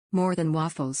More than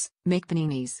waffles, make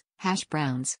paninis, hash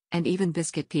browns, and even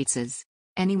biscuit pizzas.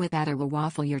 Any with batter will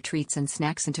waffle your treats and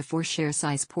snacks into 4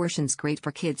 share-size portions, great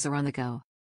for kids or on the go.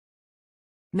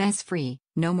 Mess-free,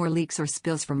 no more leaks or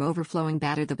spills from overflowing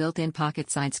batter. The built-in pocket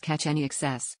sides catch any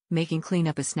excess, making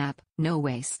cleanup a snap, no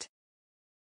waste.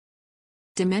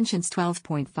 Dimensions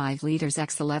 12.5 liters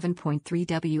x 11.3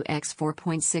 W x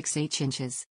 4.6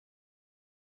 inches.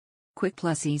 Quick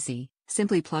plus easy,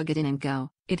 simply plug it in and go.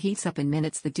 It heats up in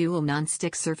minutes. The dual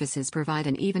non-stick surfaces provide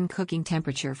an even cooking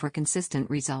temperature for consistent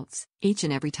results, each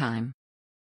and every time.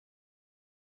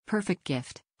 Perfect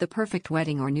gift. The perfect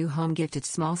wedding or new home gift. Its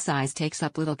small size takes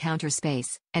up little counter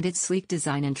space, and its sleek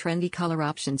design and trendy color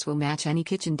options will match any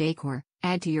kitchen decor.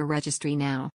 Add to your registry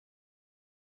now.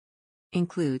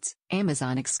 Includes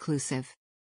Amazon exclusive.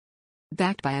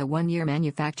 Backed by a 1-year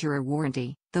manufacturer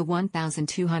warranty, the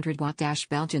 1200-watt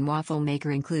Belgian waffle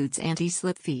maker includes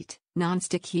anti-slip feet,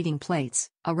 non-stick heating plates,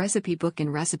 a recipe book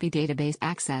and recipe database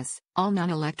access. All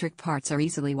non-electric parts are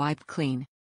easily wiped clean.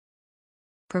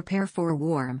 Prepare for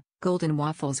warm, golden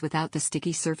waffles without the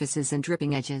sticky surfaces and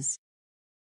dripping edges.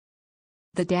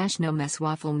 The No Mess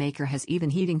waffle maker has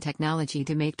even heating technology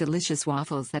to make delicious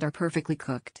waffles that are perfectly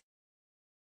cooked.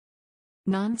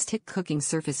 Non-stick cooking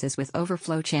surfaces with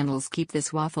overflow channels keep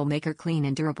this waffle maker clean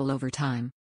and durable over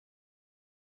time.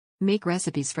 Make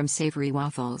recipes from savory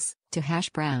waffles, to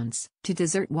hash browns, to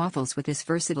dessert waffles with this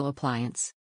versatile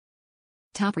appliance.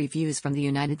 Top reviews from the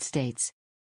United States.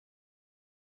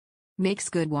 Makes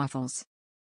good waffles.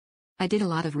 I did a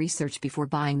lot of research before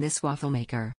buying this waffle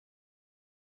maker.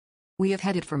 We have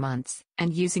had it for months,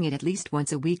 and using it at least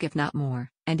once a week if not more,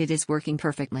 and it is working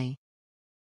perfectly.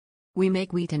 We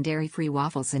make wheat and dairy-free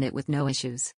waffles in it with no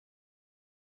issues.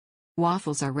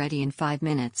 Waffles are ready in 5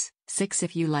 minutes, 6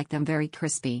 if you like them very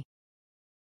crispy.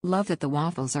 Love that the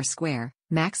waffles are square,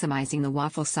 maximizing the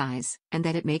waffle size, and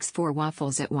that it makes 4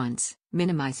 waffles at once,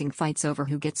 minimizing fights over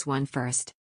who gets one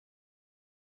first.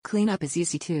 Cleanup is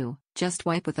easy too, just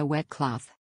wipe with a wet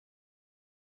cloth.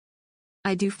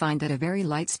 I do find that a very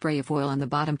light spray of oil on the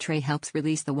bottom tray helps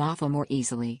release the waffle more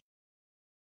easily.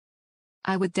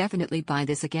 I would definitely buy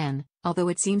this again, although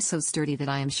it seems so sturdy that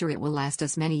I am sure it will last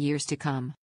us many years to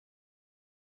come.